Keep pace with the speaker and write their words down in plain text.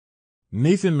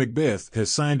Nathan McBeth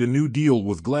has signed a new deal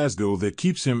with Glasgow that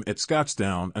keeps him at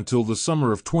Scotstown until the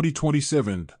summer of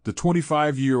 2027. The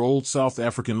 25-year-old South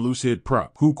African loosehead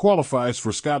prop, who qualifies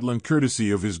for Scotland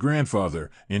courtesy of his grandfather,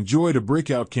 enjoyed a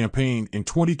breakout campaign in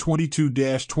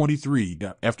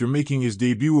 2022-23 after making his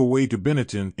debut away to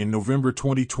Benetton in November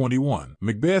 2021.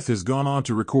 McBeth has gone on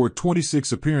to record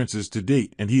 26 appearances to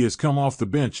date, and he has come off the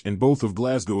bench in both of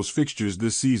Glasgow's fixtures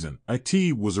this season.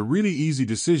 It was a really easy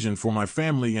decision for my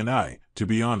family and I, to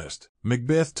be honest,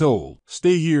 McBeth told.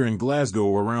 Stay here in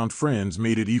Glasgow around friends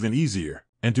made it even easier,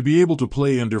 and to be able to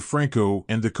play under Franco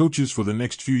and the coaches for the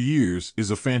next few years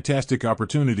is a fantastic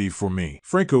opportunity for me.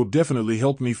 Franco definitely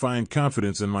helped me find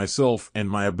confidence in myself and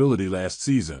my ability last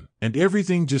season, and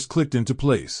everything just clicked into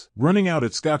place. Running out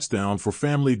at Scotstown for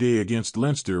Family Day against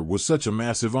Leinster was such a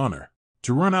massive honor.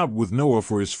 To run out with Noah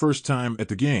for his first time at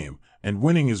the game, and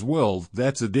winning as well,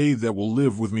 that's a day that will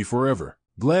live with me forever.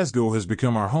 Glasgow has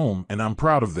become our home, and I'm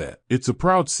proud of that. It's a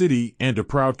proud city and a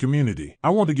proud community. I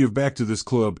want to give back to this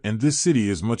club and this city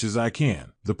as much as I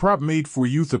can. The prop made 4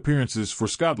 youth appearances for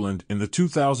Scotland in the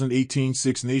 2018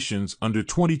 Six Nations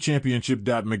Under-20 Championship.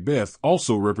 McBeth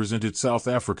also represented South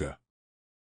Africa,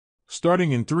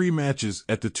 starting in 3 matches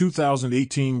at the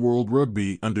 2018 World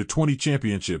Rugby Under-20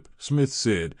 Championship. Smith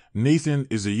said, "Nathan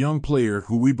is a young player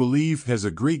who we believe has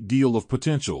a great deal of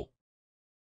potential.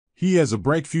 He has a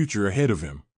bright future ahead of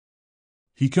him.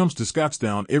 He comes to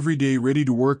Scotstown every day ready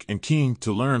to work and keen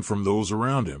to learn from those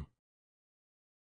around him.